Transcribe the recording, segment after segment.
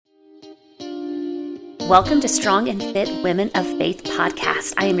Welcome to Strong and Fit Women of Faith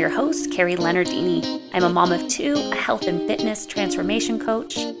podcast. I am your host, Carrie Leonardini. I'm a mom of two, a health and fitness transformation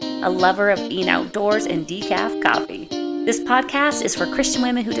coach, a lover of being outdoors and decaf coffee. This podcast is for Christian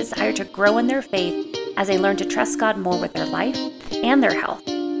women who desire to grow in their faith as they learn to trust God more with their life and their health,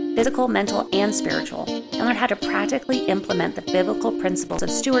 physical, mental, and spiritual, and learn how to practically implement the biblical principles of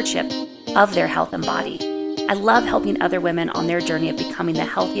stewardship of their health and body. I love helping other women on their journey of becoming the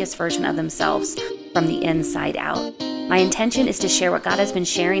healthiest version of themselves from the inside out. My intention is to share what God has been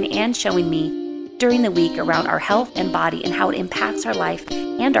sharing and showing me during the week around our health and body and how it impacts our life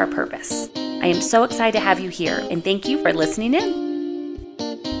and our purpose. I am so excited to have you here, and thank you for listening in.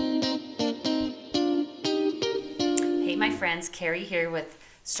 Hey, my friends, Carrie here with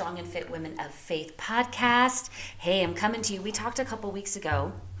Strong and Fit Women of Faith podcast. Hey, I'm coming to you. We talked a couple weeks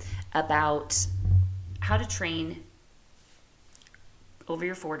ago about how to train over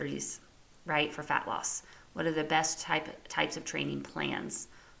your 40s, right, for fat loss. What are the best types of training plans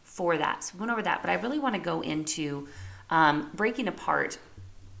for that? So we went over that, but I really want to go into breaking apart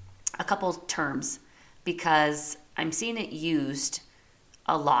a couple terms because I'm seeing it used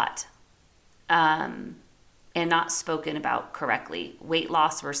a lot and not spoken about correctly. Weight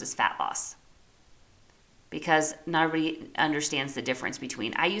loss versus fat loss. Because not everybody understands the difference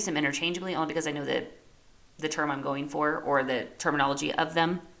between. I use them interchangeably only because I know the term I'm going for or the terminology of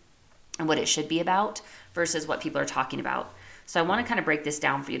them and what it should be about versus what people are talking about. So I want to kind of break this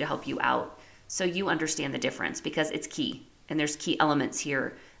down for you to help you out so you understand the difference because it's key. And there's key elements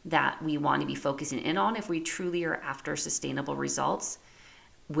here that we want to be focusing in on if we truly are after sustainable results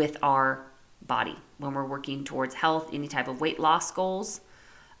with our body when we're working towards health, any type of weight loss goals,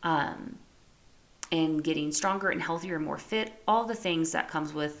 and getting stronger and healthier and more fit, all the things that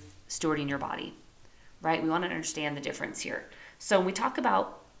comes with stewarding your body, right? We want to understand the difference here. So when we talk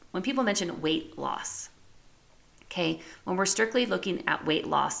about, when people mention weight loss, okay, when we're strictly looking at weight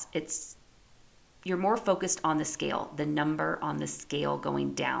loss, you're more focused on the scale, the number on the scale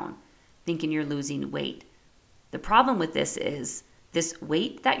going down, thinking you're losing weight. The problem with this is this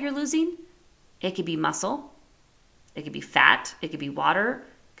weight that you're losing, it could be muscle, it could be fat, it could be water,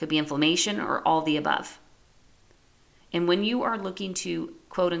 it could be inflammation, or all the above. And when you are looking to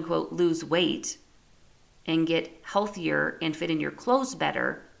quote unquote lose weight and get healthier and fit in your clothes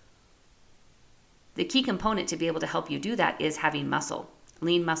better, the key component to be able to help you do that is having muscle,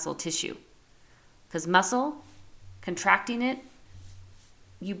 lean muscle tissue. Because muscle, contracting it,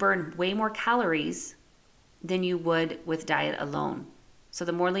 you burn way more calories than you would with diet alone. So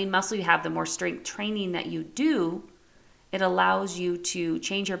the more lean muscle you have, the more strength training that you do, it allows you to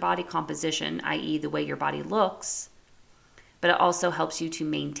change your body composition, i.e. the way your body looks, but it also helps you to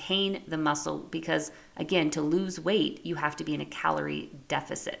maintain the muscle because, again, to lose weight, you have to be in a calorie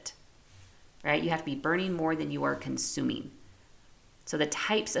deficit, right? You have to be burning more than you are consuming. So the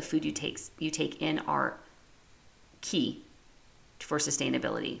types of food you take in are key for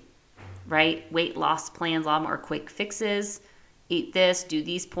sustainability, right? Weight loss plans, a lot more quick fixes. Eat this, do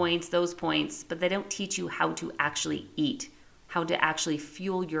these points, those points, but they don't teach you how to actually eat, how to actually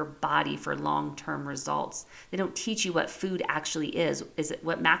fuel your body for long-term results. They don't teach you what food actually is. Is it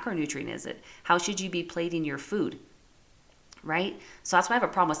what macronutrient is it? How should you be plating your food? Right? So that's why I have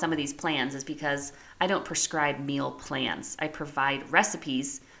a problem with some of these plans is because I don't prescribe meal plans. I provide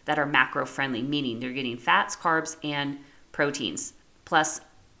recipes that are macro friendly, meaning they're getting fats, carbs, and proteins, plus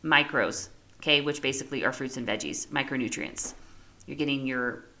micros, okay, which basically are fruits and veggies, micronutrients. You're getting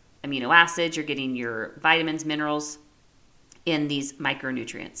your amino acids, you're getting your vitamins, minerals in these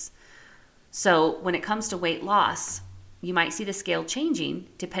micronutrients. So when it comes to weight loss, you might see the scale changing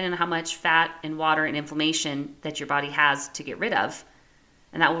depending on how much fat and water and inflammation that your body has to get rid of.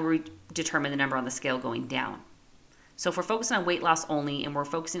 And that will determine the number on the scale going down. So if we're focusing on weight loss only and we're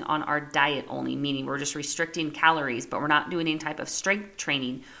focusing on our diet only, meaning we're just restricting calories, but we're not doing any type of strength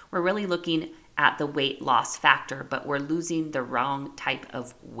training, we're really looking at the weight loss factor, but we're losing the wrong type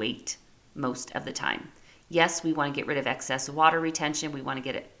of weight most of the time. Yes, we want to get rid of excess water retention. We want to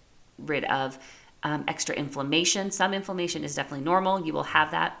get rid of extra inflammation. Some inflammation is definitely normal. You will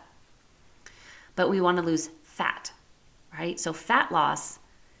have that. But we want to lose fat, right? So fat loss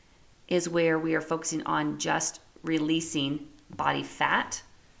is where we are focusing on just releasing body fat,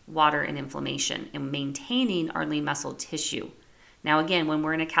 water, and inflammation and maintaining our lean muscle tissue. Now, again, when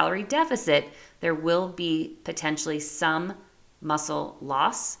we're in a calorie deficit, there will be potentially some muscle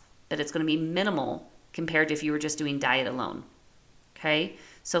loss, but it's going to be minimal compared to if you were just doing diet alone. Okay?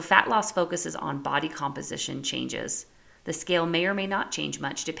 So fat loss focuses on body composition changes. The scale may or may not change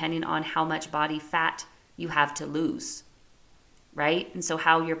much depending on how much body fat you have to lose. right? And so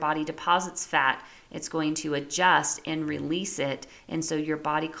how your body deposits fat, it's going to adjust and release it. And so your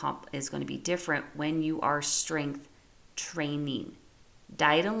body comp is going to be different when you are strength training.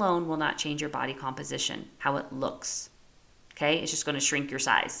 Diet alone will not change your body composition, how it looks. Okay? It's just going to shrink your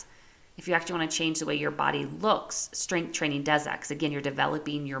size. If you actually want to change the way your body looks, strength training does that. Because again, you're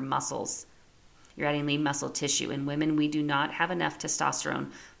developing your muscles. You're adding lean muscle tissue. In women, we do not have enough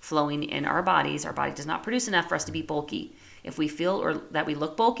testosterone flowing in our bodies. Our body does not produce enough for us to be bulky. If we feel or that we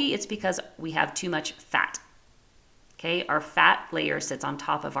look bulky, it's because we have too much fat. Okay? Our fat layer sits on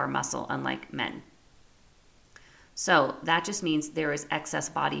top of our muscle, unlike men. So that just means there is excess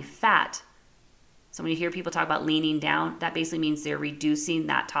body fat. So when you hear people talk about leaning down, that basically means they're reducing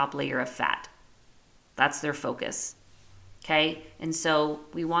that top layer of fat. That's their focus. Okay? And so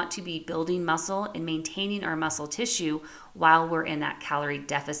we want to be building muscle and maintaining our muscle tissue while we're in that calorie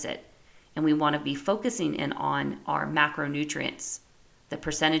deficit. And we want to be focusing in on our macronutrients, the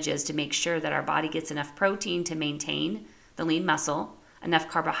percentages, to make sure that our body gets enough protein to maintain the lean muscle, enough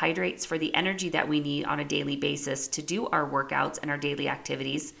carbohydrates for the energy that we need on a daily basis to do our workouts and our daily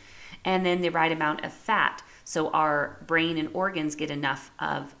activities, and then the right amount of fat so our brain and organs get enough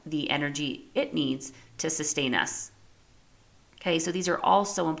of the energy it needs to sustain us. Okay, so these are all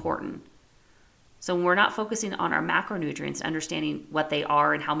so important. So when we're not focusing on our macronutrients, understanding what they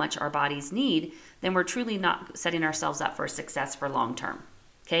are and how much our bodies need, then we're truly not setting ourselves up for success for long term.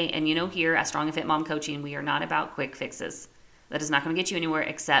 Okay, and here at Strong and Fit Mom Coaching, we are not about quick fixes. That is not going to get you anywhere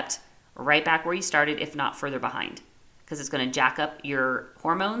except right back where you started, if not further behind, because it's going to jack up your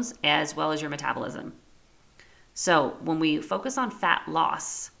hormones as well as your metabolism. So when we focus on fat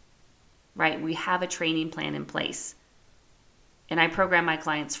loss, right, we have a training plan in place. And I program my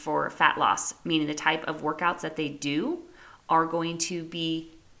clients for fat loss, meaning the type of workouts that they do are going to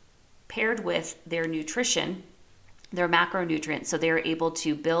be paired with their nutrition, their macronutrients, so they're able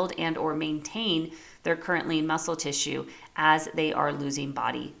to build and or maintain their current lean muscle tissue as they are losing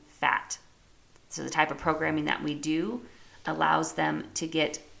body fat. So the type of programming that we do allows them to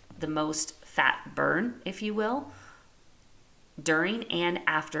get the most fat burn, if you will, during and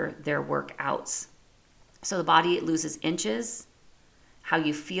after their workouts. So the body loses inches. How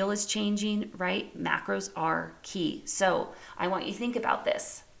you feel is changing, right? Macros are key. So I want you to think about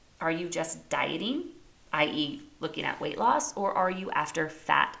this. Are you just dieting, i.e. looking at weight loss, or are you after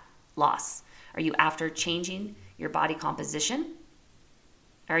fat loss? Are you after changing your body composition?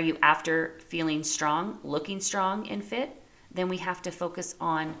 Are you after feeling strong, looking strong and fit? Then we have to focus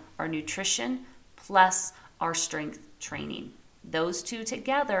on our nutrition plus our strength training. Those two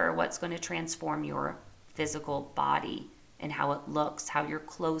together are what's going to transform your physical body and how it looks, how your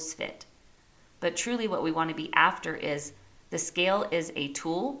clothes fit. But truly what we want to be after is the scale is a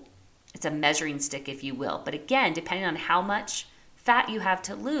tool. It's a measuring stick, if you will. But again, depending on how much fat you have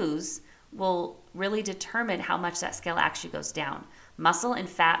to lose will really determine how much that scale actually goes down. Muscle and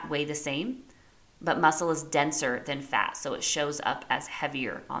fat weigh the same, but muscle is denser than fat, so it shows up as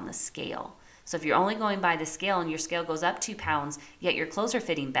heavier on the scale. So if you're only going by the scale and your scale goes up 2 pounds, yet your clothes are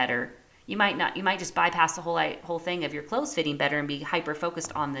fitting better, you might just bypass the whole thing of your clothes fitting better and be hyper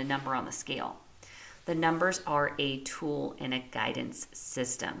focused on the number on the scale. The numbers are a tool and a guidance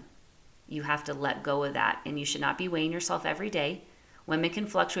system. You have to let go of that, and you should not be weighing yourself every day. Women can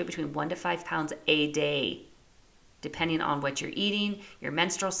fluctuate between 1 to 5 pounds a day, depending on what you're eating, your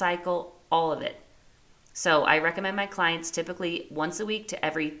menstrual cycle, all of it. So I recommend my clients typically once a week to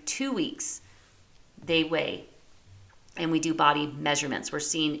every 2 weeks, they weigh. And we do body measurements. We're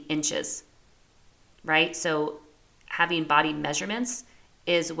seeing inches, right? So having body measurements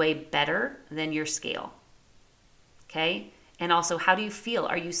is way better than your scale, okay? And also, how do you feel?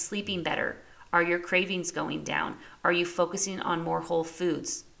 Are you sleeping better? Are your cravings going down? Are you focusing on more whole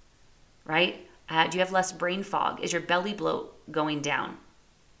foods, right? Do you have less brain fog? Is your belly bloat going down,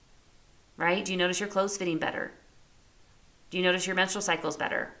 right? Do you notice your clothes fitting better? Do you notice your menstrual cycle's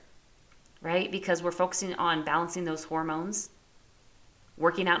better? Right? Because we're focusing on balancing those hormones,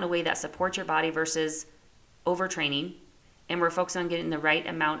 working out in a way that supports your body versus overtraining, and we're focused on getting the right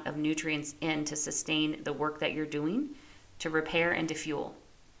amount of nutrients in to sustain the work that you're doing, to repair and to fuel.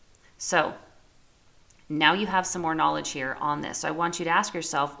 So now you have some more knowledge here on this. So I want you to ask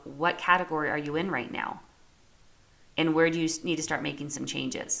yourself, what category are you in right now? And where do you need to start making some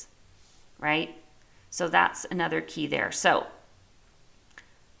changes? Right? So that's another key there. So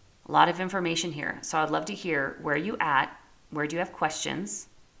a lot of information here. So I'd love to hear where you at, where do you have questions,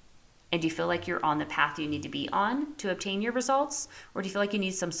 and do you feel like you're on the path you need to be on to obtain your results, or do you feel like you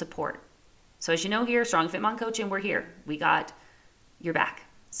need some support? So as you know here, Strong Fit Mom Coaching, we're here. We got your back.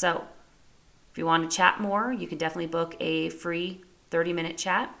 So If you want to chat more, you can definitely book a free 30-minute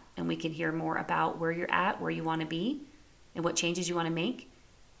chat, and we can hear more about where you're at, where you want to be, and what changes you want to make.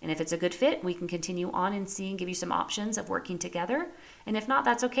 And if it's a good fit, we can continue on and see and give you some options of working together. And if not,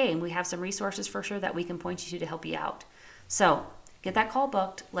 that's okay. And we have some resources for sure that we can point you to help you out. So get that call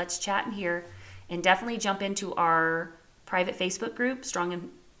booked. Let's chat in here, and definitely jump into our private Facebook group,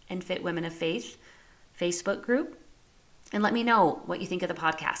 Strong and Fit Women of Faith Facebook group, and let me know what you think of the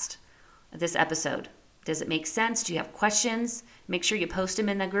podcast, this episode. Does it make sense? Do you have questions? Make sure you post them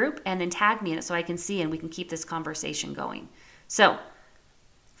in the group and then tag me in it so I can see and we can keep this conversation going. So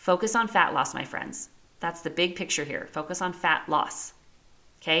focus on fat loss, my friends. That's the big picture here. Focus on fat loss.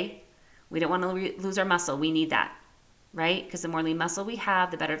 Okay? We don't want to lose our muscle. We need that, right? Because the more lean muscle we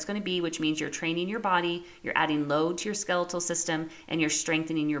have, the better it's going to be, which means you're training your body, you're adding load to your skeletal system, and you're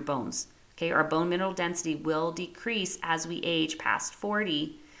strengthening your bones. Okay? Our bone mineral density will decrease as we age past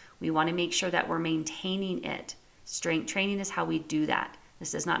 40. We want to make sure that we're maintaining it. Strength training is how we do that.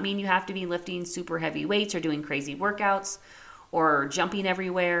 This does not mean you have to be lifting super heavy weights or doing crazy workouts or jumping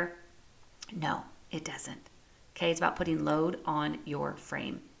everywhere. No, it doesn't. Okay, it's about putting load on your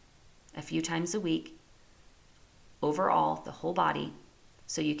frame a few times a week, overall, the whole body,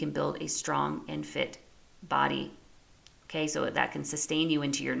 so you can build a strong and fit body. Okay, so that can sustain you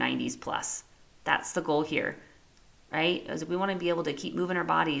into your 90s plus. That's the goal here, right? As we want to be able to keep moving our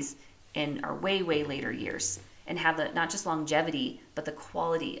bodies in our way, way later years and have the not just longevity, but the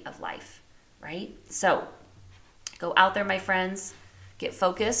quality of life, right? So go out there, my friends, get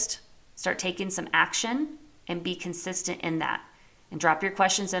focused, start taking some action, and be consistent in that. And drop your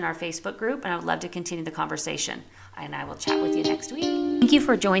questions in our Facebook group, and I would love to continue the conversation. And I will chat with you next week. Thank you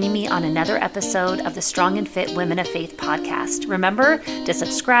for joining me on another episode of the Strong and Fit Women of Faith podcast. Remember to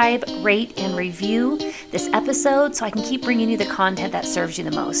subscribe, rate, and review this episode so I can keep bringing you the content that serves you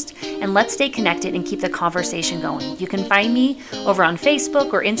the most. And let's stay connected and keep the conversation going. You can find me over on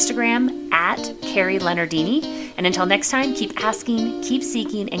Facebook or Instagram at Carrie Leonardini. And until next time, keep asking, keep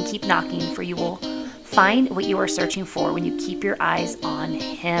seeking, and keep knocking, for you will find what you are searching for when you keep your eyes on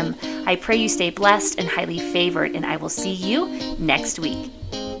Him. I pray you stay blessed and highly favored, and I will see you next week.